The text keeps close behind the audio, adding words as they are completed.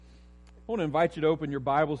I want to invite you to open your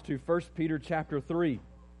Bibles to 1 Peter chapter 3.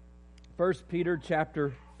 1 Peter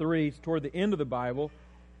chapter 3 is toward the end of the Bible.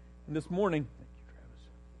 And this morning, thank you, Travis.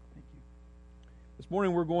 Thank you. This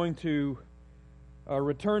morning we're going to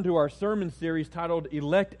return to our sermon series titled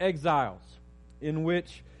Elect Exiles, in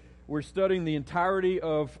which we're studying the entirety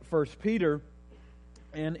of 1 Peter,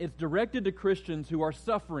 and it's directed to Christians who are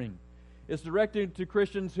suffering. It's directed to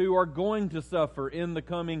Christians who are going to suffer in the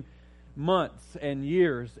coming months and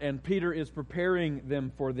years, and Peter is preparing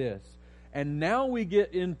them for this. And now we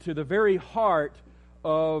get into the very heart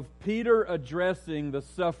of Peter addressing the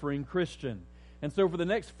suffering Christian. And so for the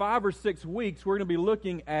next 5 or 6 weeks, we're going to be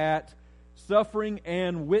looking at suffering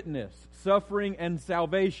and witness, suffering and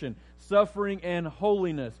salvation, suffering and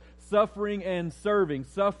holiness, suffering and serving,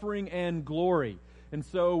 suffering and glory. And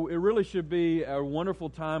so it really should be a wonderful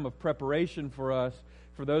time of preparation for us,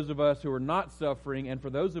 for those of us who are not suffering, and for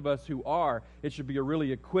those of us who are. It should be a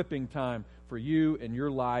really equipping time for you and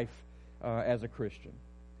your life as a Christian.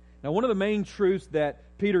 Now, one of the main truths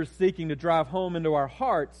that Peter is seeking to drive home into our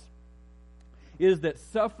hearts is that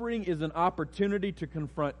suffering is an opportunity to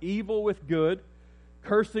confront evil with good,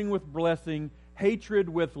 cursing with blessing, hatred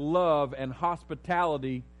with love, and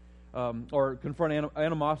hospitality, or confront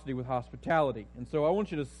animosity with hospitality. And so I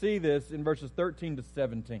want you to see this in verses 13 to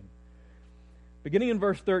 17. Beginning in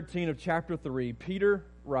verse 13 of chapter 3, Peter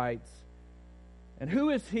writes, "And who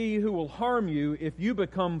is he who will harm you if you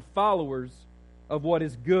become followers of what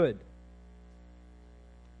is good?"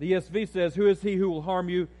 The ESV says, "Who is he who will harm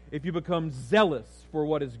you if you become zealous for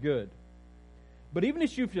what is good?" But even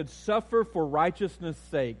if you should suffer for righteousness'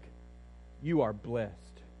 sake, you are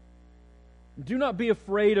blessed. Do not be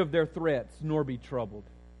afraid of their threats, nor be troubled.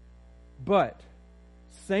 But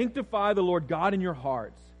sanctify the Lord God in your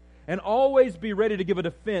hearts, and always be ready to give a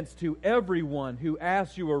defense to everyone who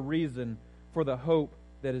asks you a reason for the hope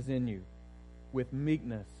that is in you, with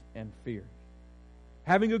meekness and fear.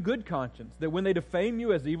 Having a good conscience, that when they defame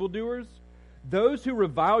you as evildoers, those who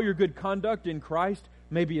revile your good conduct in Christ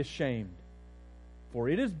may be ashamed. For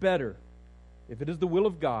it is better, if it is the will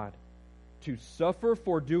of God, to suffer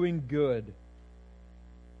for doing good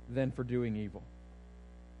than for doing evil.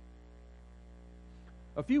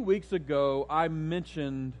 A few weeks ago, I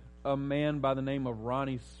mentioned a man by the name of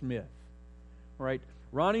Ronnie Smith. Right?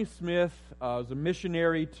 Ronnie Smith was a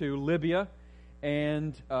missionary to Libya,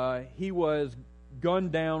 and he was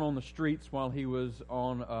gunned down on the streets while he was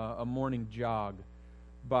on a morning jog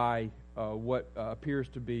by what appears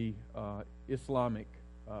to be Islamic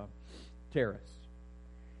terrorists.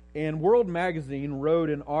 And World Magazine wrote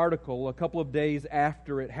an article a couple of days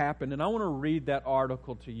after it happened, and I want to read that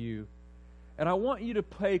article to you. And I want you to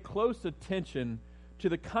pay close attention to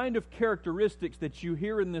the kind of characteristics that you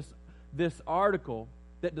hear in this article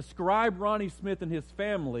that describe Ronnie Smith and his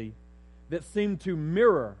family, that seem to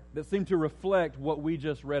mirror, that seem to reflect what we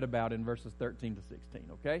just read about in verses 13 to 16,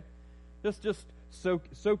 okay? Just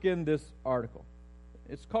soak in this article.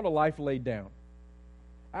 It's called A Life Laid Down.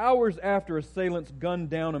 Hours after assailants gunned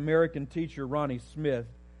down American teacher Ronnie Smith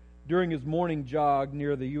during his morning jog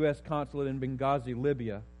near the U.S. consulate in Benghazi,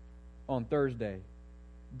 Libya, on Thursday,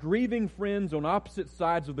 grieving friends on opposite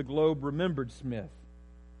sides of the globe remembered Smith,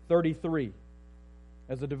 33,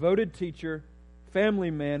 as a devoted teacher, family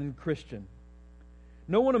man, and Christian.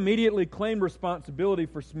 No one immediately claimed responsibility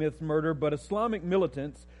for Smith's murder, but Islamic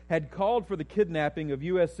militants had called for the kidnapping of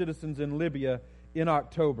U.S. citizens in Libya in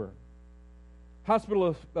October.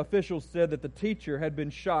 Hospital officials said that the teacher had been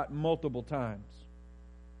shot multiple times.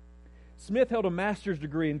 Smith held a master's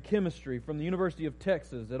degree in chemistry from the University of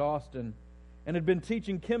Texas at Austin and had been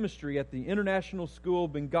teaching chemistry at the International School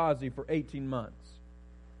of Benghazi for 18 months.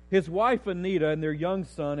 His wife, Anita, and their young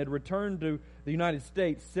son had returned to the United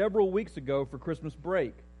States several weeks ago for Christmas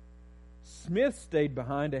break. Smith stayed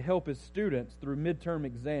behind to help his students through midterm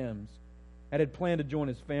exams and had planned to join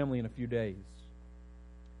his family in a few days.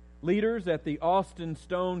 Leaders at the Austin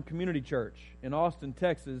Stone Community Church in Austin,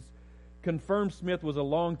 Texas, confirmed Smith was a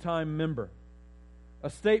longtime member.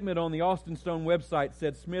 A statement on the Austin Stone website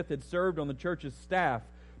said Smith had served on the church's staff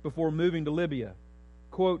before moving to Libya.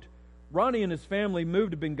 Quote, "Ronnie and his family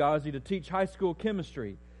moved to Benghazi to teach high school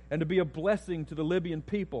chemistry and to be a blessing to the Libyan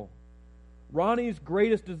people. Ronnie's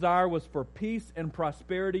greatest desire was for peace and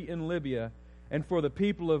prosperity in Libya and for the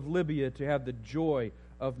people of Libya to have the joy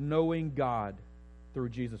of knowing God through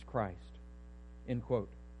Jesus Christ." End quote.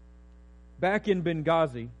 Back in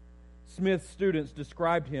Benghazi, Smith's students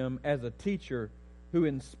described him as a teacher who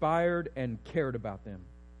inspired and cared about them.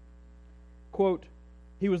 Quote,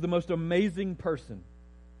 "He was the most amazing person,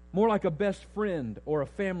 more like a best friend or a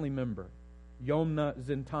family member," Yomna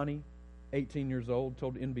Zintani, 18 years old,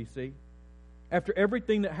 told NBC. After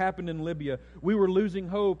everything that happened in Libya, we were losing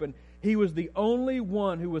hope, and he was the only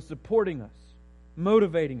one who was supporting us,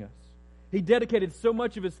 motivating us. He dedicated so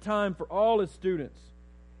much of his time for all his students.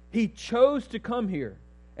 He chose to come here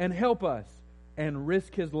and help us and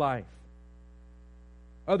risk his life.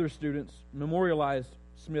 Other students memorialized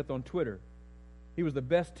Smith on Twitter. He was the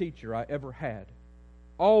best teacher I ever had.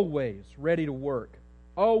 Always ready to work.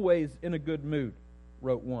 Always in a good mood,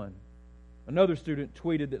 wrote one. Another student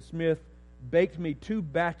tweeted that Smith baked me 2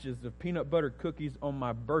 batches of peanut butter cookies on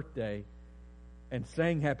my birthday and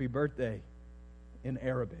sang happy birthday in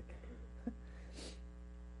Arabic.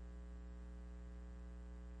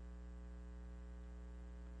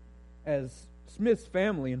 As Smith's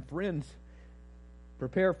family and friends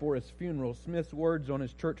prepare for his funeral, Smith's words on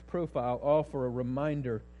his church profile offer a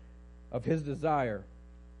reminder of his desire.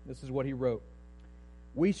 This is what he wrote.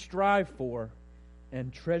 We strive for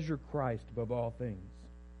and treasure Christ above all things.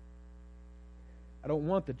 I don't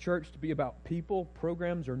want the church to be about people,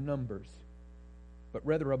 programs, or numbers, but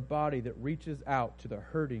rather a body that reaches out to the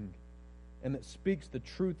hurting and that speaks the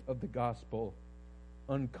truth of the gospel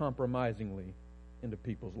uncompromisingly into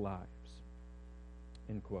people's lives.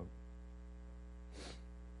 End quote.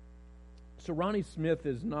 So Ronnie Smith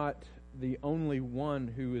is not the only one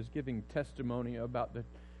who is giving testimony about the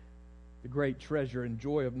great treasure and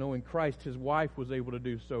joy of knowing Christ. His wife was able to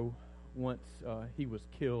do so once he was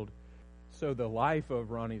killed. So the life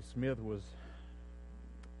of Ronnie Smith was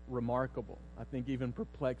remarkable, I think even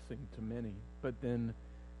perplexing to many. But then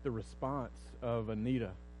the response of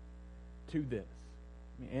Anita to this.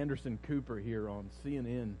 I mean, Anderson Cooper here on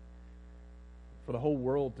CNN for the whole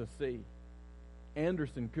world to see.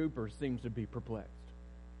 Anderson Cooper seems to be perplexed.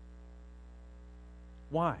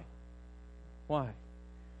 Why? Why?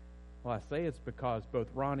 Well, I say it's because both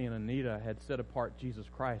Ronnie and Anita had set apart Jesus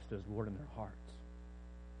Christ as Lord in their hearts.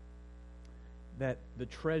 That the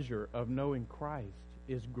treasure of knowing Christ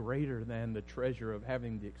is greater than the treasure of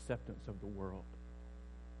having the acceptance of the world.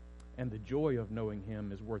 And the joy of knowing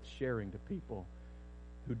Him is worth sharing to people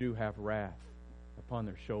who do have wrath upon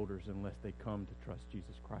their shoulders unless they come to trust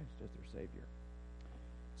Jesus Christ as their Savior.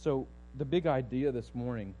 So the big idea this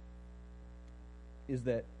morning is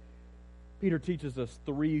that Peter teaches us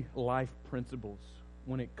 3 life principles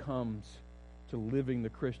when it comes to living the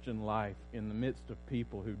Christian life in the midst of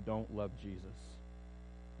people who don't love Jesus,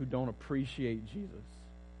 who don't appreciate Jesus.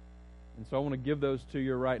 And so I want to give those to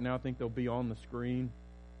you right now. I think they'll be on the screen.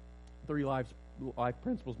 3 life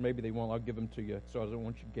principles. Maybe they won't. I'll give them to you, so I don't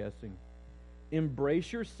want you guessing.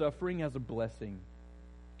 Embrace your suffering as a blessing.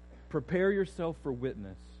 Prepare yourself for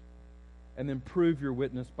witness. And then prove your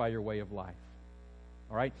witness by your way of life.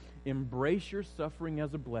 All right? Embrace your suffering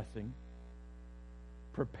as a blessing.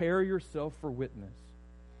 Prepare yourself for witness.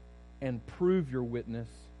 And prove your witness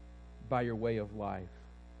by your way of life.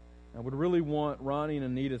 I would really want Ronnie and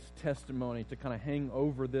Anita's testimony to kind of hang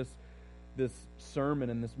over this sermon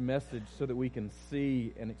and this message so that we can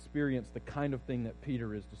see and experience the kind of thing that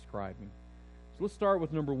Peter is describing. So let's start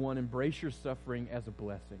with number 1, embrace your suffering as a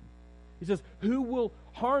blessing. He says, who will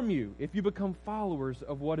harm you if you become followers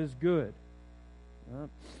of what is good?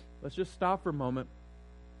 Let's just stop for a moment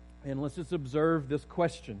and let's just observe this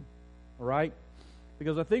question, all right?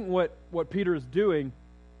 Because I think what Peter is doing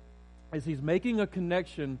is he's making a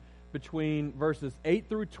connection between verses 8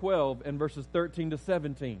 through 12 and verses 13 to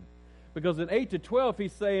 17. Because in 8 to 12,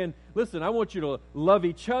 he's saying, listen, I want you to love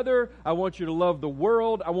each other. I want you to love the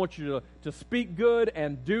world. I want you to speak good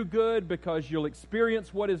and do good because you'll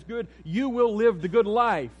experience what is good. You will live the good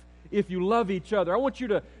life if you love each other. I want you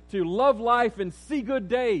to love life and see good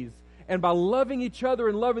days. And by loving each other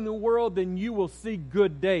and loving the world, then you will see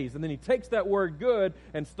good days. And then he takes that word good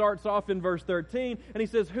and starts off in verse 13. And he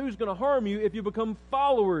says, who's going to harm you if you become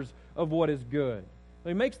followers of what is good? So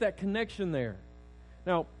he makes that connection there.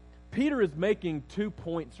 Now, Peter is making 2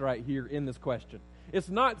 points right here in this question. It's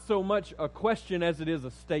not so much a question as it is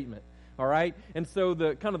a statement, all right? And so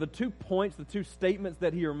the 2 points, the 2 statements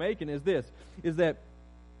that he are making is this, is that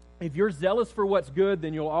if you're zealous for what's good,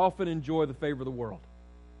 then you'll often enjoy the favor of the world.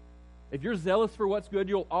 If you're zealous for what's good,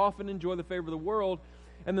 you'll often enjoy the favor of the world.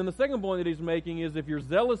 And then the second point that he's making is if you're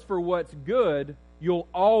zealous for what's good, you'll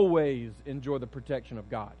always enjoy the protection of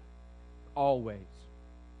God. Always.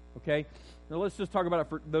 Okay? Now let's just talk about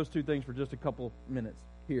those 2 things for just a couple minutes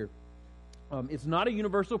here. It's not a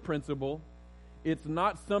universal principle. It's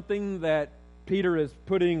not something that Peter is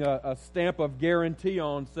putting a stamp of guarantee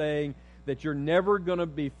on, saying that you're never going to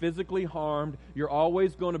be physically harmed. You're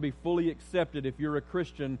always going to be fully accepted if you're a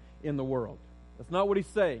Christian in the world. That's not what he's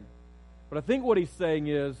saying. But I think what he's saying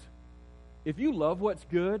is, if you love what's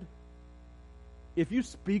good, if you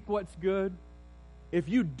speak what's good, if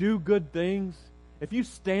you do good things, if you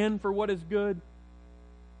stand for what is good,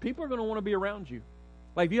 people are going to want to be around you.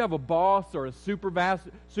 Like if you have a boss or a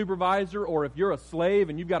supervisor, or if you're a slave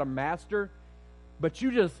and you've got a master, but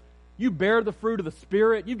you bear the fruit of the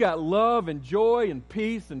Spirit, you've got love and joy and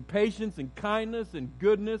peace and patience and kindness and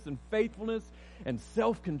goodness and faithfulness and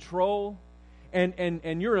self-control,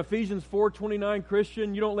 and you're an Ephesians 4:29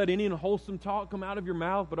 Christian, you don't let any unwholesome talk come out of your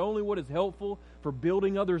mouth, but only what is helpful for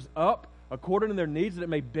building others up according to their needs, that it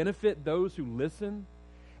may benefit those who listen.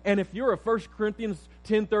 And if you're a 1 Corinthians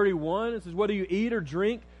 10:31, it says, whether you eat or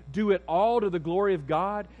drink, do it all to the glory of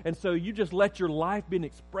God. And so you just let your life be an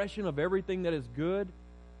expression of everything that is good.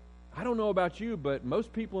 I don't know about you, but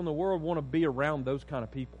most people in the world want to be around those kind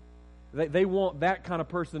of people. They want that kind of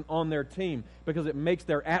person on their team because it makes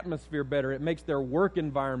their atmosphere better. It makes their work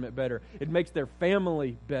environment better. It makes their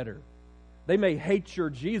family better. They may hate your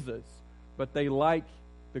Jesus, but they like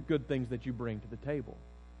the good things that you bring to the table.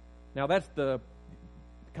 Now that's the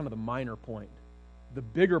kind of the minor point. The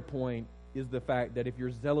bigger point is the fact that if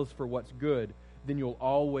you're zealous for what's good, then you'll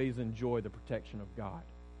always enjoy the protection of God.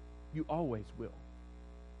 You always will.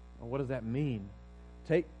 Well, what does that mean?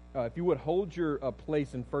 If you would hold your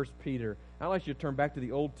place in 1 Peter, I'd like you to turn back to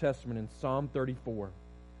the Old Testament in Psalm 34.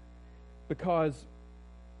 Because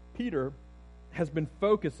Peter has been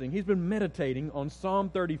he's been meditating on Psalm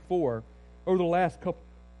 34 over the last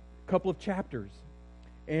couple of chapters.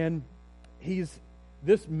 And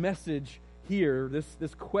this message here,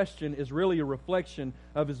 this question is really a reflection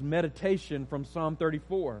of his meditation from Psalm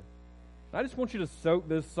 34. And I just want you to soak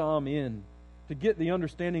this psalm in to get the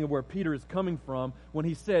understanding of where Peter is coming from when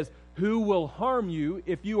he says, who will harm you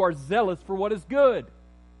if you are zealous for what is good?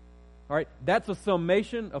 All right, that's a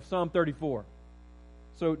summation of Psalm 34.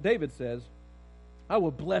 So David says, I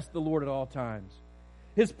will bless the Lord at all times.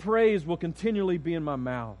 His praise will continually be in my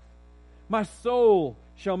mouth. My soul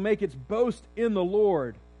shall make its boast in the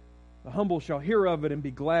Lord. The humble shall hear of it and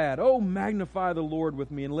be glad. Oh, magnify the Lord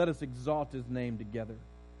with me, and let us exalt His name together.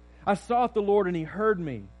 I sought the Lord, and He heard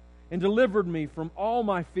me, and delivered me from all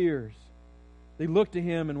my fears. They looked to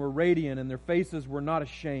Him and were radiant, and their faces were not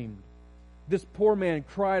ashamed. This poor man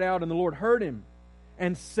cried out, and the Lord heard him,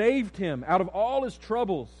 and saved him out of all his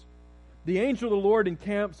troubles. The angel of the Lord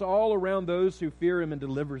encamps all around those who fear Him and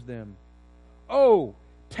delivers them. Oh,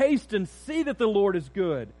 taste and see that the Lord is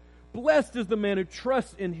good. Blessed is the man who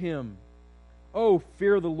trusts in Him. Oh,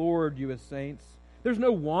 fear the Lord, you His saints. There's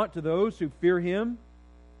no want to those who fear Him.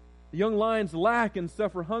 The young lions lack and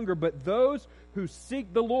suffer hunger, but those who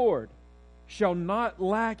seek the Lord shall not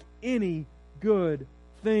lack any good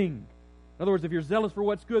thing. In other words, if you're zealous for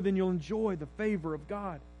what's good, then you'll enjoy the favor of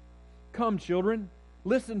God. Come, children,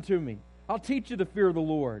 listen to me. I'll teach you the fear of the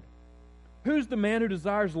Lord. Who's the man who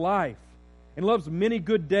desires life and loves many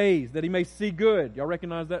good days, that he may see good? Y'all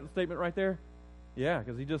recognize that statement right there? Yeah,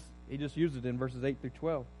 because he just used it in verses 8 through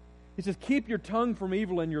 12. He says, keep your tongue from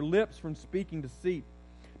evil and your lips from speaking deceit.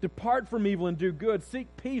 Depart from evil and do good. Seek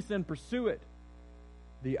peace and pursue it.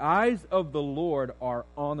 The eyes of the Lord are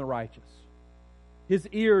on the righteous. His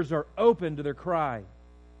ears are open to their cry.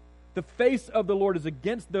 The face of the Lord is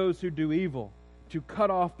against those who do evil, to cut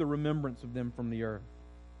off the remembrance of them from the earth.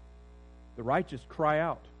 The righteous cry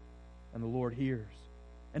out, and the Lord hears,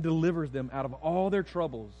 and delivers them out of all their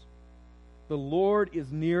troubles. The Lord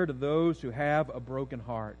is near to those who have a broken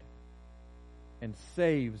heart, and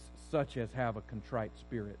saves such as have a contrite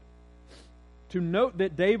spirit. To note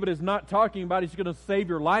that David is not talking about He's going to save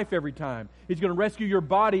your life every time. He's going to rescue your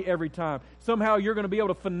body every time. Somehow you're going to be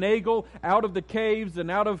able to finagle out of the caves and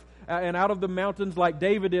out of the mountains like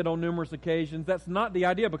David did on numerous occasions. That's not the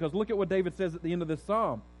idea, because look at what David says at the end of this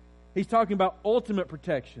psalm. He's talking about ultimate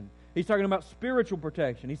protection. He's talking about spiritual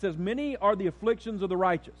protection. He says, many are the afflictions of the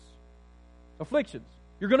righteous. Afflictions.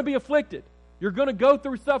 You're going to be afflicted. You're going to go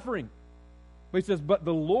through suffering. But he says, but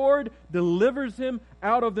the Lord delivers him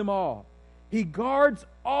out of them all. He guards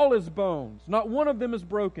all his bones. Not one of them is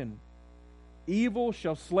broken. Evil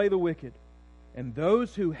shall slay the wicked, and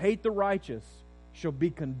those who hate the righteous shall be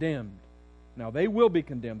condemned. Now they will be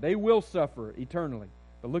condemned. They will suffer eternally.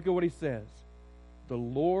 But look at what he says. The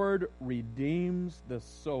Lord redeems the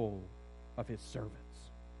soul of His servants,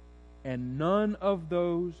 and none of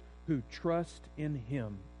those who trust in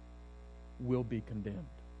Him will be condemned.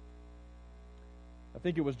 I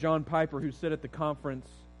think it was John Piper who said at the conference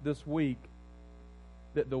this week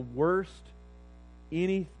that the worst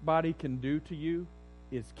anybody can do to you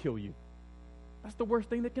is kill you. That's the worst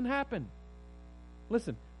thing that can happen.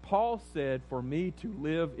 Listen, Paul said, for me to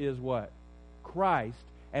live is what? Christ,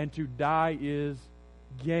 and to die is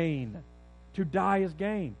gain. To die is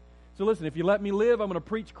gain. So listen, if you let me live, I'm going to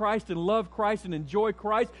preach Christ and love Christ and enjoy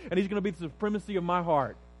Christ, and He's going to be the supremacy of my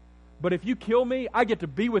heart. But if you kill me, I get to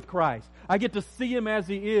be with Christ. I get to see Him as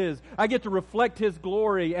He is. I get to reflect His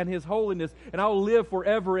glory and His holiness, and I'll live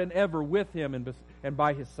forever and ever with Him and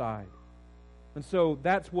by His side. And so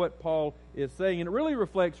that's what Paul is saying. And it really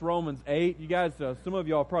reflects Romans 8. You guys, some of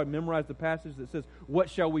y'all probably memorized the passage that says, what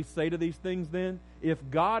shall we say to these things then? If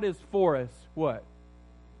God is for us, what?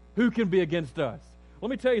 Who can be against us? Let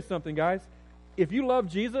me tell you something, guys. If you love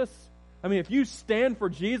Jesus, if you stand for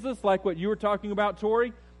Jesus like what you were talking about,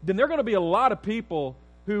 Tori, then there are going to be a lot of people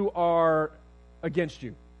who are against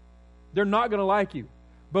you. They're not going to like you.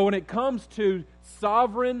 But when it comes to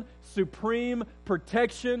sovereign, supreme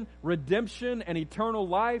protection, redemption, and eternal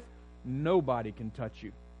life, nobody can touch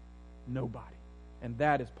you. Nobody. And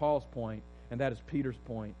that is Paul's point, and that is Peter's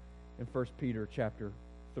point in 1 Peter chapter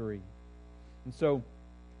 3. And so,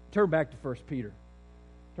 turn back to 1 Peter.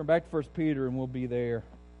 Turn back to 1 Peter, and we'll be there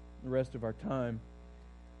the rest of our time.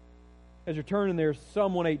 As you're turning there,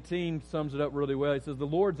 Psalm 118 sums it up really well. It says, the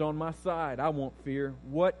Lord's on my side. I won't fear.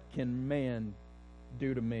 What can man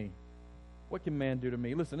do to me? What can man do to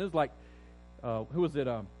me? Listen, it's like, who was it?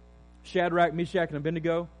 Shadrach, Meshach, and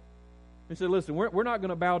Abednego. He said, listen, we're not going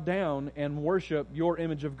to bow down and worship your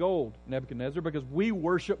image of gold, Nebuchadnezzar, because we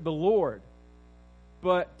worship the Lord.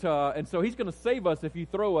 And so He's going to save us if you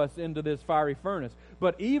throw us into this fiery furnace.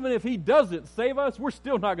 But even if He doesn't save us, we're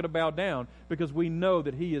still not going to bow down because we know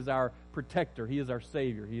that He is our protector. He is our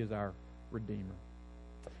Savior. He is our Redeemer.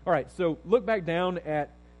 All right, so look back down at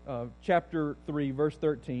chapter 3, verse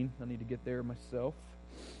 13. I need to get there myself.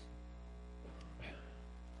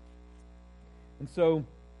 And so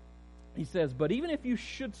he says, but even if you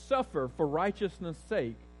should suffer for righteousness'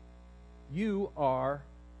 sake, you are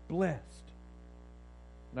blessed.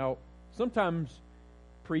 Now, sometimes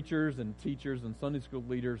preachers and teachers and Sunday school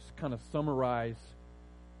leaders kind of summarize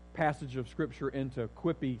passage of Scripture into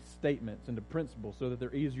quippy statements, into principles, so that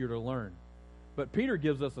they're easier to learn. But Peter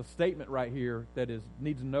gives us a statement right here that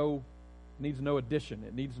needs no addition.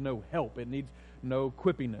 It needs no help. It needs no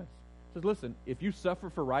quippiness. He says, listen, if you suffer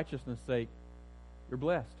for righteousness' sake, you're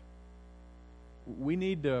blessed. We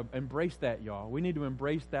need to embrace that, y'all. We need to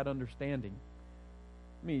embrace that understanding.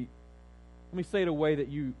 Let me say it a way that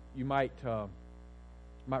you might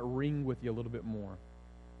ring with you a little bit more.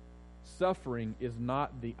 Suffering is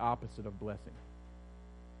not the opposite of blessing.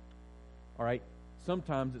 All right?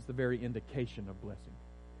 Sometimes it's the very indication of blessing.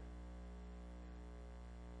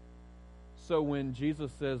 So when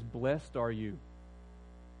Jesus says, blessed are you,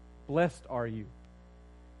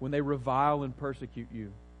 when they revile and persecute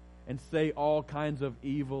you and say all kinds of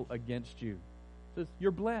evil against you, it says,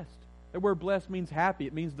 you're blessed. The word blessed means happy.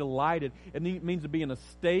 It means delighted. It means to be in a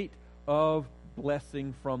state of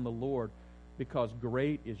blessing from the Lord, because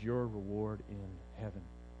great is your reward in heaven.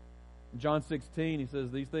 In John 16, he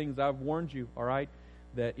says, these things I've warned you, all right,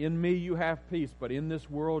 that in me you have peace, but in this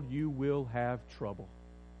world you will have trouble.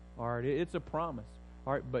 All right, it's a promise.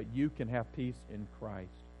 All right, but you can have peace in Christ.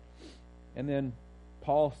 And then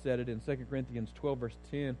Paul said it in 2 Corinthians 12, verse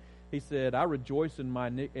 10. He said, I rejoice in my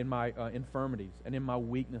infirmities and in my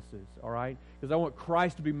weaknesses, all right? Because I want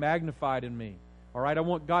Christ to be magnified in me, all right? I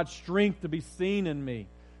want God's strength to be seen in me.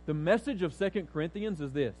 The message of 2 Corinthians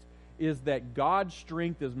is this, is that God's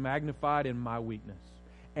strength is magnified in my weakness.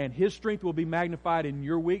 And His strength will be magnified in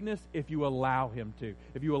your weakness if you allow Him to,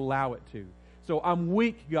 if you allow it to. So I'm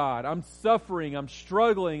weak, God. I'm suffering. I'm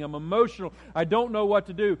struggling. I'm emotional. I don't know what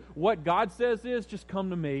to do. What God says is, just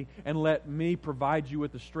come to me and let me provide you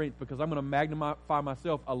with the strength, because I'm going to magnify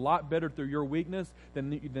myself a lot better through your weakness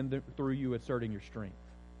than through you asserting your strength.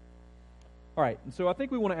 All right, and so I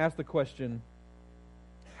think we want to ask the question,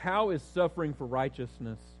 how is suffering for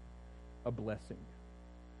righteousness a blessing?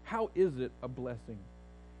 How is it a blessing?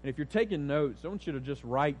 And if you're taking notes, I want you to just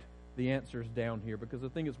write the answers down here, because I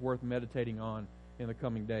think it's worth meditating on in the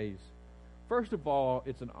coming days. First of all,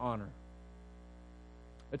 it's an honor.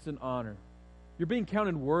 It's an honor. You're being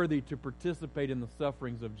counted worthy to participate in the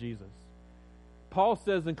sufferings of Jesus. Paul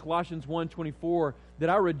says in Colossians 1:24 that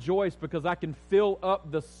I rejoice because I can fill up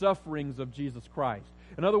the sufferings of Jesus Christ.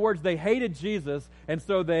 In other words, they hated Jesus, and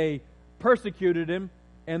so they persecuted Him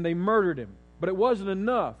and they murdered Him. But it wasn't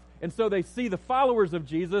enough. And so they see the followers of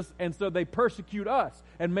Jesus, and so they persecute us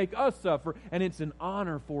and make us suffer, and it's an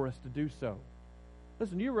honor for us to do so.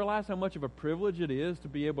 Listen, do you realize how much of a privilege it is to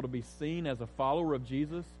be able to be seen as a follower of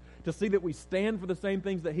Jesus? To see that we stand for the same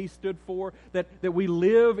things that He stood for, that we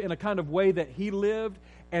live in a kind of way that He lived,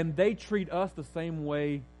 and they treat us the same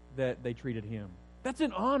way that they treated Him. That's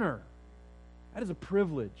an honor. That is a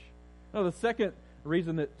privilege. Now, the second The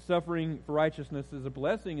reason that suffering for righteousness is a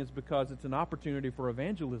blessing is because it's an opportunity for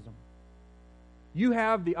evangelism. You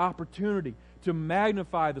have the opportunity to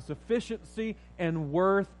magnify the sufficiency and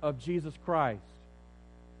worth of Jesus Christ.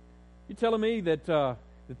 You telling me that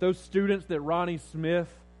that those students that Ronnie Smith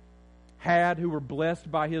had, who were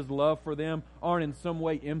blessed by his love for them, aren't in some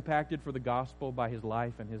way impacted for the gospel by his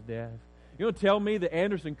life and his death? You know, tell me that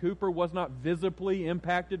Anderson Cooper was not visibly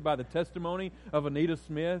impacted by the testimony of Anita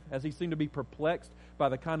Smith, as he seemed to be perplexed by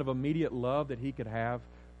the kind of immediate love that he could have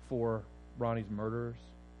for Ronnie's murderers.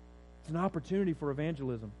 It's an opportunity for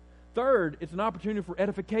evangelism. Third, it's an opportunity for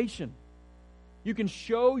edification. You can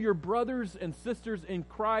show your brothers and sisters in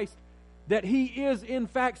Christ that He is in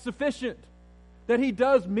fact sufficient, that He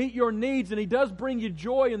does meet your needs and He does bring you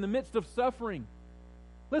joy in the midst of suffering.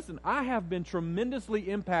 Listen, I have been tremendously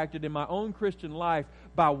impacted in my own Christian life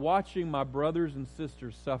by watching my brothers and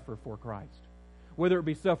sisters suffer for Christ. Whether it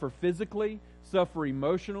be suffer physically, suffer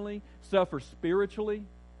emotionally, suffer spiritually,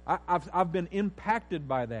 I've been impacted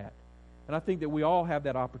by that. And I think that we all have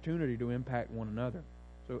that opportunity to impact one another.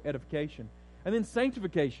 So edification. And then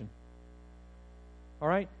sanctification. All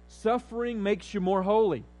right? Suffering makes you more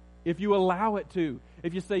holy if you allow it to.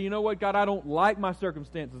 If you say, you know what, God, I don't like my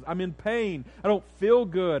circumstances. I'm in pain. I don't feel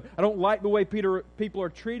good. I don't like the way people are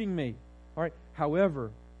treating me. All right?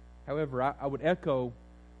 However, I would echo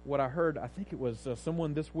what I heard. I think it was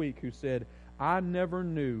someone this week who said, I never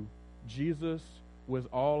knew Jesus was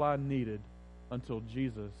all I needed until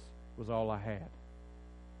Jesus was all I had.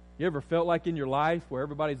 You ever felt like in your life where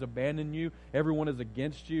everybody's abandoned you, everyone is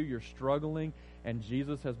against you, you're struggling, and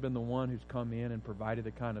Jesus has been the one who's come in and provided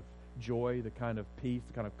the kind of joy, the kind of peace,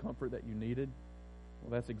 the kind of comfort that you needed?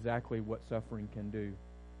 Well, that's exactly what suffering can do.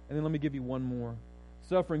 And then let me give you one more.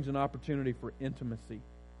 Suffering's an opportunity for intimacy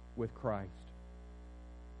with Christ.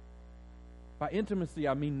 By intimacy,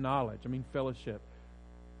 I mean knowledge, I mean fellowship.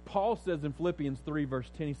 Paul says in Philippians 3, verse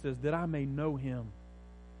 10, he says, that I may know Him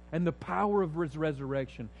and the power of His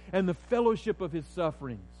resurrection and the fellowship of His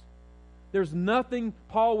sufferings. There's nothing,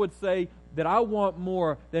 Paul would say, that I want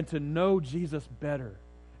more than to know Jesus better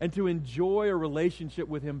and to enjoy a relationship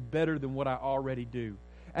with Him better than what I already do.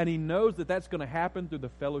 And he knows that that's going to happen through the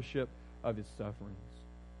fellowship of His sufferings.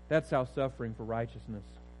 That's how suffering for righteousness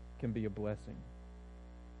can be a blessing.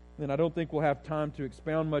 And I don't think we'll have time to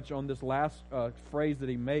expound much on this last phrase that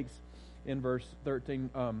he makes in verse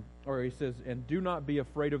 13, or he says, and do not be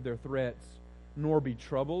afraid of their threats, nor be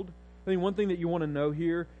troubled. I think one thing that you want to know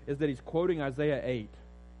here is that he's quoting Isaiah 8.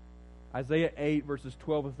 Isaiah 8, verses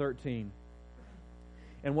 12 and 13.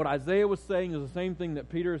 And what Isaiah was saying is the same thing that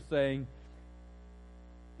Peter is saying,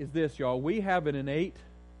 is this, y'all. We have an innate,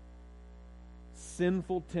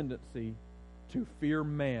 sinful tendency to fear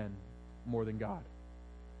man more than God.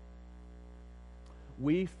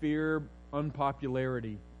 We fear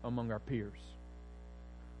unpopularity among our peers.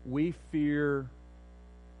 We fear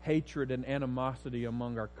hatred and animosity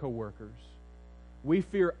among our coworkers. We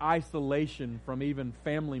fear isolation from even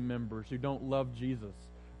family members who don't love Jesus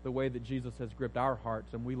the way that Jesus has gripped our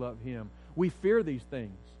hearts and we love Him. We fear these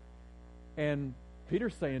things. And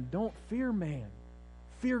Peter's saying, don't fear man.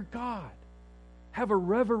 Fear God. Have a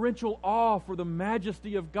reverential awe for the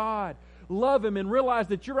majesty of God. Love Him and realize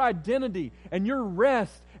that your identity and your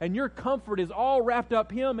rest and your comfort is all wrapped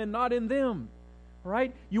up Him and not in them.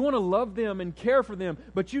 Right? You want to love them and care for them,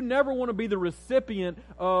 but you never want to be the recipient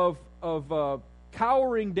of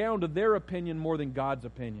cowering down to their opinion more than God's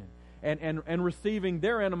opinion, and receiving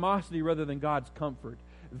their animosity rather than God's comfort,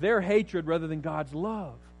 their hatred rather than God's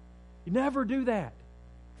love. You never do that.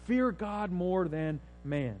 Fear God more than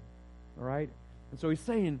man. All right? And so he's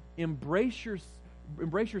saying, embrace your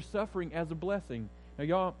suffering as a blessing. Now,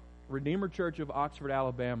 y'all, Redeemer Church of Oxford,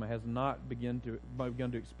 Alabama has not begun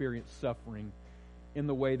to experience suffering in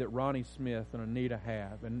the way that Ronnie Smith and Anita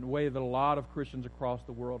have, and the way that a lot of Christians across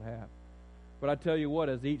the world have. But I tell you what,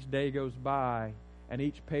 as each day goes by and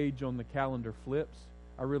each page on the calendar flips,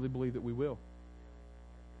 I really believe that we will.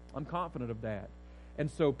 I'm confident of that. And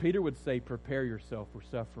so Peter would say, prepare yourself for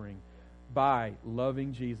suffering by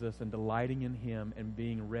loving Jesus and delighting in Him and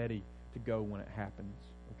being ready to go when it happens.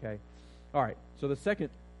 Okay? All right. So the second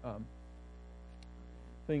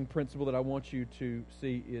principle that I want you to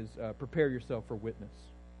see is prepare yourself for witness.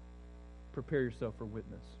 Prepare yourself for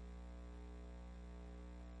witness.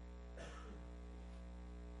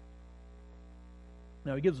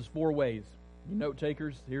 Now he gives us 4 ways. You note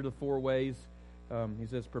takers, here are the 4 ways. He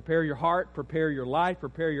says, prepare your heart, prepare your life,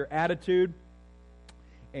 prepare your attitude,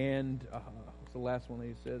 and what's the last one that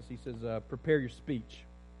he says? He says, prepare your speech.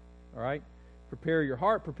 All right? Prepare your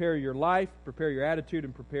heart, prepare your life, prepare your attitude,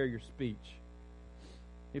 and prepare your speech.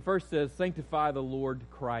 He first says, sanctify the Lord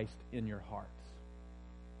Christ in your hearts.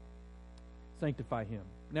 Sanctify Him.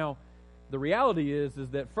 Now, the reality is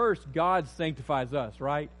that first God sanctifies us,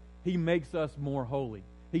 right? He makes us more holy.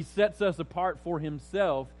 He sets us apart for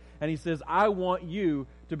Himself, and He says, I want you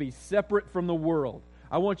to be separate from the world.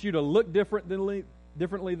 I want you to look differently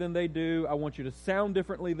than they do. I want you to sound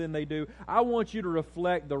differently than they do. I want you to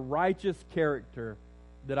reflect the righteous character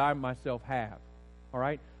that I myself have. All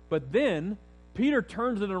right? But then Peter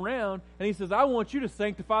turns it around and he says, I want you to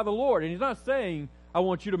sanctify the Lord. And he's not saying, I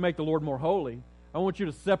want you to make the Lord more holy. I want you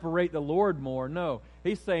to separate the Lord more. No.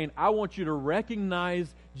 He's saying, I want you to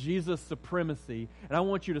recognize Jesus' supremacy, and I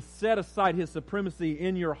want you to set aside His supremacy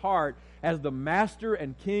in your heart as the master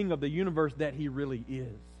and king of the universe that He really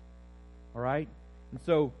is. All right? And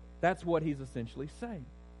so that's what he's essentially saying.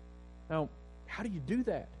 Now, how do you do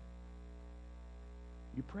that?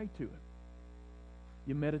 You pray to Him.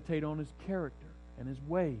 You meditate on His character and His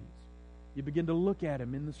ways. You begin to look at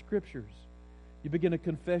Him in the Scriptures. You begin to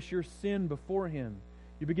confess your sin before Him.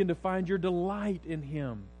 You begin to find your delight in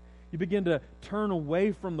Him. You begin to turn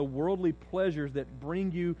away from the worldly pleasures that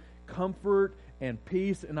bring you comfort and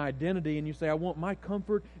peace and identity, and you say, I want my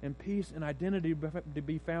comfort and peace and identity to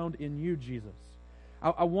be found in You, Jesus.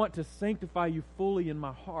 I want to sanctify You fully in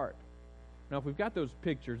my heart. Now, if we've got those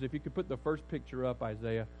pictures, if you could put the first picture up,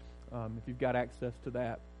 Isaiah, if you've got access to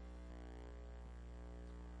that.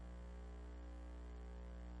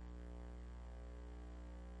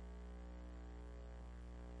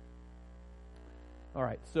 All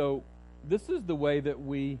right, so this is the way that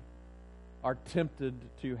we are tempted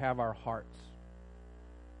to have our hearts.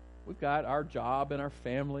 We've got our job and our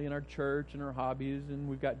family and our church and our hobbies, and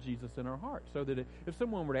we've got Jesus in our heart. So that if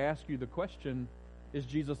someone were to ask you the question, is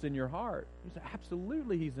Jesus in your heart? You say,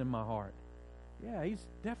 absolutely, He's in my heart. Yeah, He's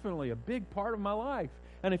definitely a big part of my life.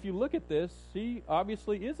 And if you look at this, He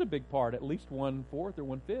obviously is a big part, at least 1/4 or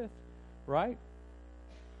 1/5, right?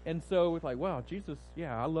 And so it's like, wow, Jesus,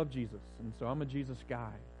 yeah, I love Jesus, and so I'm a Jesus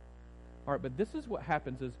guy. All right, but this is what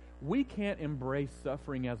happens is we can't embrace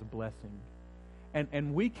suffering as a blessing.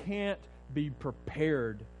 And we can't be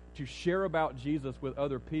prepared to share about Jesus with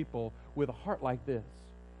other people with a heart like this,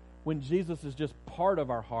 when Jesus is just part of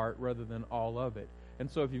our heart rather than all of it.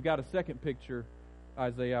 And so if you've got a second picture,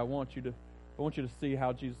 Isaiah, I want you to see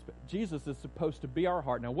how Jesus is supposed to be our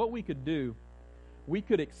heart. Now, what we could do, we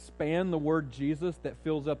could expand the word Jesus that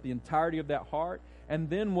fills up the entirety of that heart, and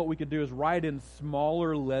then what we could do is write in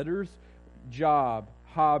smaller letters, job,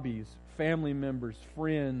 hobbies, family members,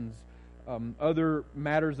 friends, other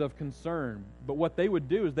matters of concern. But what they would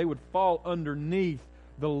do is they would fall underneath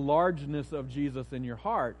the largeness of Jesus in your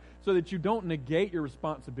heart, so that you don't negate your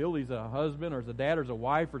responsibilities as a husband or as a dad or as a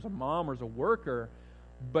wife or as a mom or as a worker,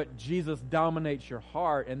 but Jesus dominates your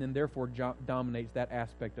heart and then therefore dominates that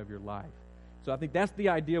aspect of your life. So I think that's the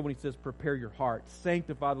idea when he says prepare your heart.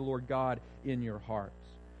 Sanctify the Lord God in your hearts.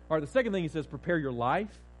 All right, the second thing he says, prepare your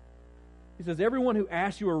life. He says, everyone who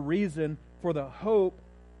asks you a reason for the hope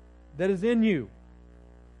that is in you.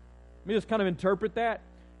 Let me just kind of interpret that.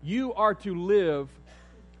 You are to live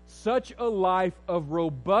such a life of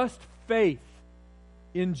robust faith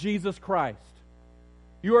in Jesus Christ.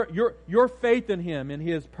 Your faith in Him, in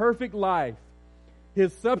His perfect life,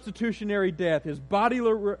 His substitutionary death, His bodily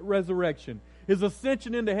resurrection, His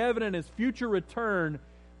ascension into heaven, and His future return,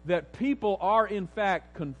 that people are in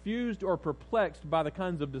fact confused or perplexed by the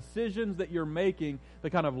kinds of decisions that you're making, the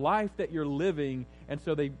kind of life that you're living, and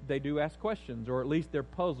so they do ask questions, or at least they're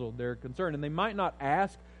puzzled, they're concerned, and they might not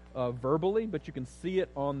ask verbally, but you can see it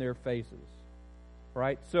on their faces.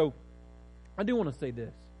 Right? So, I do want to say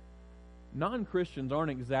this. Non-Christians aren't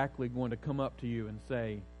exactly going to come up to you and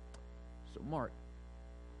say, so Mark,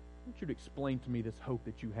 I want you to explain to me this hope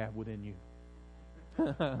that you have within you.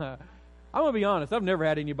 I'm going to be honest, I've never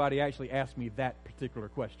had anybody actually ask me that particular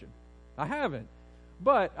question. I haven't.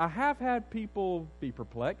 But I have had people be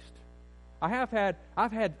perplexed.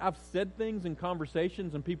 I've said things in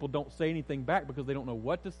conversations and people don't say anything back because they don't know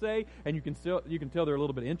what to say, and you can tell they're a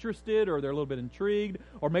little bit interested, or they're a little bit intrigued,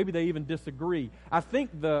 or maybe they even disagree. I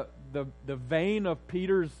think the vein of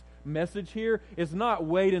Peter's message here is not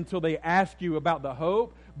wait until they ask you about the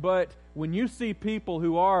hope, but when you see people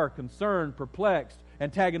who are concerned, perplexed,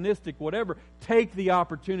 antagonistic, whatever, take the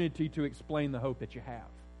opportunity to explain the hope that you have.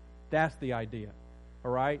 That's the idea. All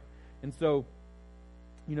right? And so,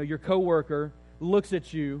 your coworker looks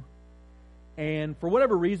at you, and for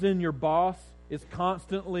whatever reason, your boss is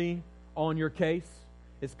constantly on your case,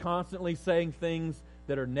 is constantly saying things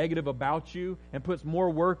that are negative about you and puts more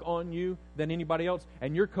work on you than anybody else,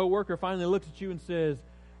 and your coworker finally looks at you and says,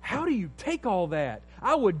 how do you take all that?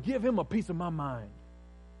 I would give him a piece of my mind.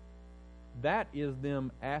 that is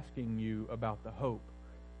them asking you about the hope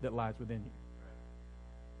that lies within you.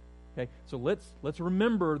 Okay, so let's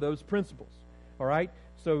remember those principles. All right,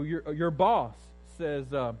 so your boss says,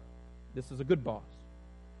 "This is a good boss."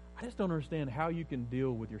 I just don't understand how you can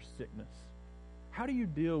deal with your sickness. How do you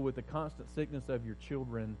deal with the constant sickness of your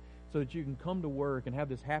children so that you can come to work and have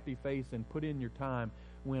this happy face and put in your time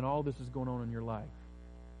when all this is going on in your life?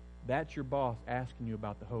 That's your boss asking you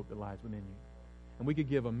about the hope that lies within you. And we could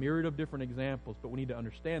give a myriad of different examples, but we need to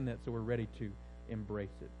understand that so we're ready to embrace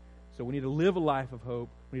it. So we need to live a life of hope.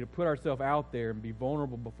 We need to put ourselves out there and be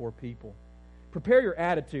vulnerable before people. Prepare your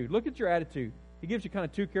attitude. Look at your attitude. He gives you kind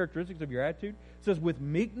of two characteristics of your attitude. It says, with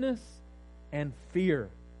meekness and fear,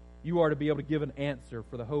 you are to be able to give an answer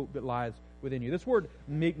for the hope that lies within you. This word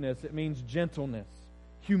meekness, it means gentleness,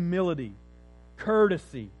 humility,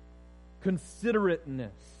 courtesy,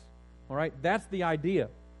 considerateness. All right, that's the idea.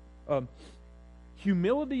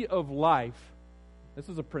 Humility of life, this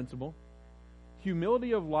is a principle.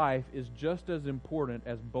 Humility of life is just as important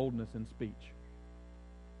as boldness in speech.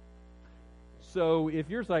 So if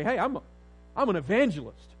you're saying, hey, I'm an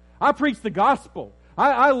evangelist. I preach the gospel.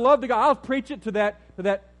 I love the gospel. I'll preach it to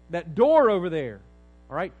that door over there.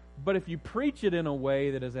 All right? But if you preach it in a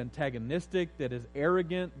way that is antagonistic, that is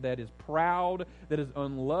arrogant, that is proud, that is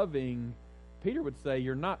unloving, Peter would say,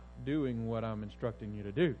 you're not doing what I'm instructing you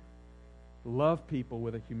to do. Love people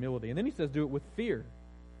with a humility. And then he says, do it with fear.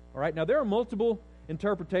 All right? Now, there are multiple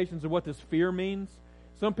interpretations of what this fear means.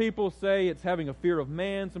 Some people say it's having a fear of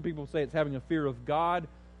man. Some people say it's having a fear of God.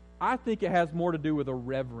 I think it has more to do with a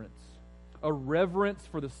reverence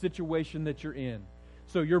for the situation that you're in.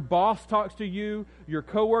 So your boss talks to you, your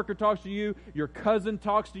coworker talks to you, your cousin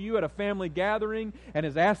talks to you at a family gathering and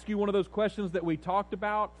has asked you one of those questions that we talked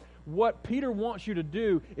about. What Peter wants you to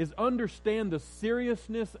do is understand the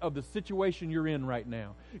seriousness of the situation you're in right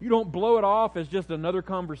now. You don't blow it off as just another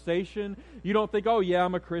conversation. You don't think, oh yeah,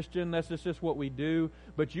 I'm a Christian, that's just what we do.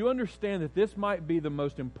 But you understand that this might be the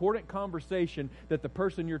most important conversation that the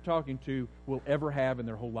person you're talking to will ever have in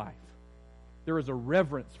their whole life. There is a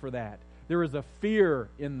reverence for that. There is a fear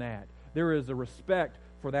in that. There is a respect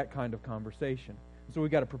for that kind of conversation. So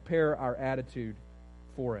we've got to prepare our attitude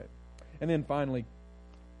for it. And then finally,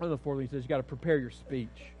 one of the fourth things he says, you've got to prepare your speech.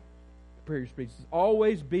 Prepare your speech. It says,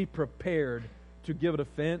 always be prepared to give a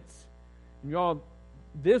defense. And y'all,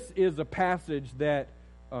 this is a passage that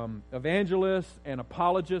evangelists and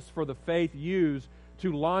apologists for the faith use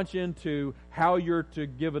to launch into how you're to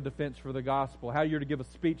give a defense for the gospel, how you're to give a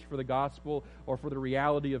speech for the gospel or for the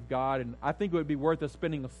reality of God. And I think it would be worth us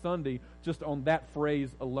spending a Sunday just on that phrase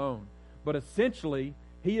alone. But essentially,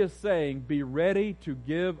 he is saying, be ready to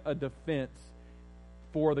give a defense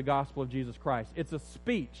for the gospel of Jesus Christ. It's a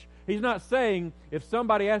speech. He's not saying, if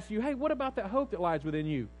somebody asks you, hey, what about that hope that lies within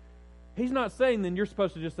you? He's not saying then you're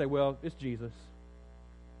supposed to just say, well, it's Jesus.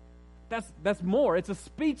 That's more. It's a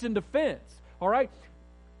speech in defense. All right?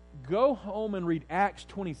 Go home and read Acts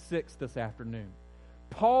 26 this afternoon.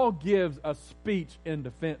 Paul gives a speech in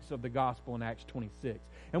defense of the gospel in Acts 26.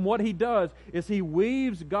 And what he does is he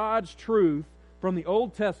weaves God's truth from the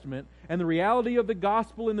Old Testament and the reality of the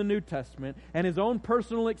gospel in the New Testament and his own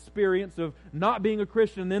personal experience of not being a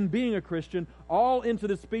Christian and then being a Christian all into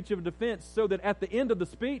the speech of defense, so that at the end of the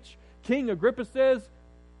speech, King Agrippa says,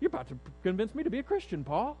 you're about to convince me to be a Christian,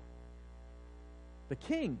 Paul. The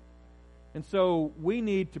king. And so we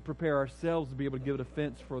need to prepare ourselves to be able to give a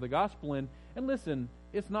defense for the gospel. And listen,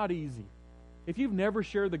 it's not easy. If you've never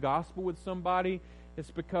shared the gospel with somebody, it's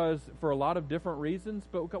because for a lot of different reasons.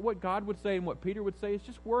 But what God would say and what Peter would say is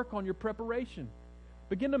just work on your preparation.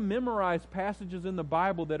 Begin to memorize passages in the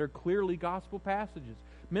Bible that are clearly gospel passages.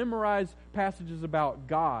 Memorize passages about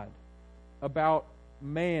God, about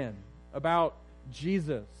man, about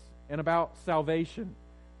Jesus, and about salvation.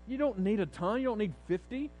 You don't need a ton. You don't need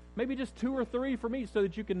 50. Maybe just 2 or 3 from each, so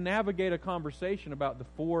that you can navigate a conversation about the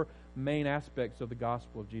 4 main aspects of the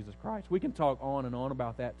gospel of Jesus Christ. We can talk on and on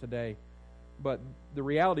about that today. But the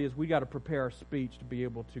reality is we got to prepare our speech to be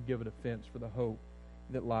able to give a defense for the hope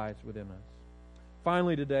that lies within us.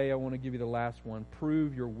 Finally today, I want to give you the last one.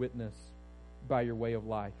 Prove your witness by your way of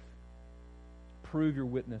life. Prove your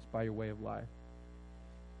witness by your way of life.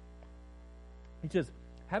 He says,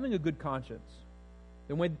 having a good conscience.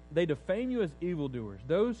 Then when they defame you as evildoers,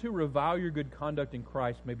 those who revile your good conduct in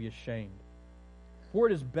Christ may be ashamed. For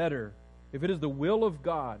it is better, if it is the will of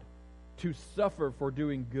God, to suffer for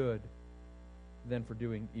doing good than for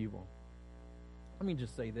doing evil. Let me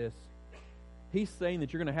just say this. He's saying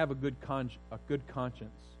that you're going to have a good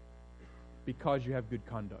conscience because you have good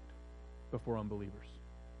conduct before unbelievers.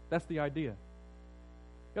 That's the idea.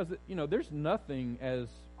 Because, there's nothing as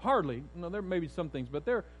hardly, no, there may be some things, but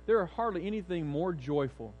there are hardly anything more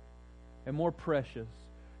joyful and more precious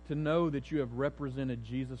to know that you have represented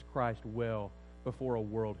Jesus Christ well before a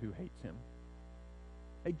world who hates him.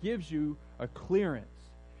 It gives you a clearance.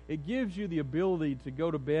 It gives you the ability to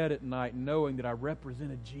go to bed at night knowing that I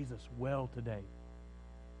represented Jesus well today.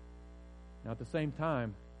 Now, at the same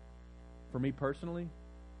time, for me personally,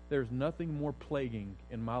 there's nothing more plaguing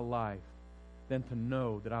in my life than to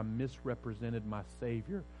know that I misrepresented my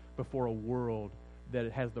Savior before a world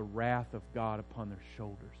that has the wrath of God upon their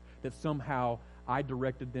shoulders. That somehow I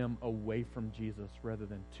directed them away from Jesus rather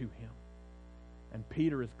than to Him. And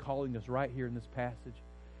Peter is calling us right here in this passage.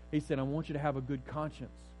 He said, I want you to have a good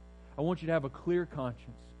conscience. I want you to have a clear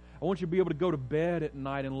conscience. I want you to be able to go to bed at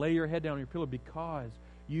night and lay your head down on your pillow because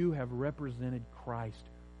you have represented Christ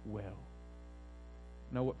well.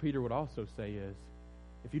 Now, what Peter would also say is,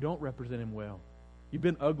 if you don't represent Him well, you've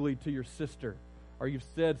been ugly to your sister, or you've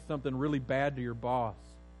said something really bad to your boss,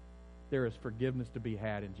 there is forgiveness to be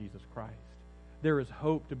had in Jesus Christ. There is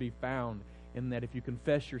hope to be found in that if you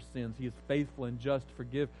confess your sins, He is faithful and just to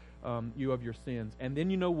forgive you of your sins. And then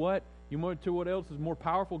you know what? You want to what else is more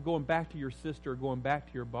powerful? Going back to your sister, going back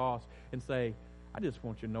to your boss and say, I just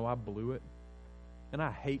want you to know I blew it. And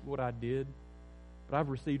I hate what I did. But I've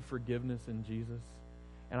received forgiveness in Jesus.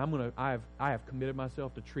 And I have committed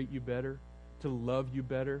myself to treat you better, to love you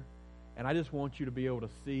better. And I just want you to be able to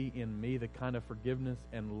see in me the kind of forgiveness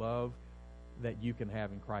and love that you can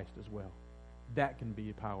have in Christ as well. That can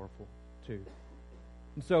be powerful too.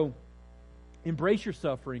 And so, embrace your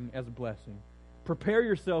suffering as a blessing. Prepare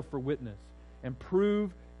yourself for witness and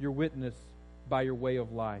prove your witness by your way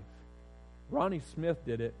of life. Ronnie Smith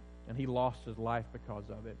did it, and he lost his life because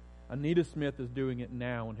of it. Anita Smith is doing it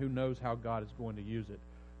now, and who knows how God is going to use it.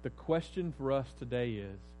 The question for us today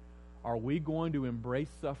is, are we going to embrace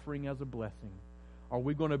suffering as a blessing? Are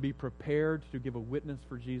we going to be prepared to give a witness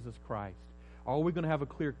for Jesus Christ? Are we going to have a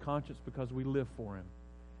clear conscience because we live for Him?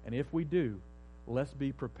 And if we do, let's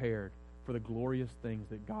be prepared for the glorious things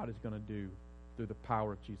that God is going to do through the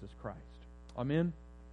power of Jesus Christ. Amen?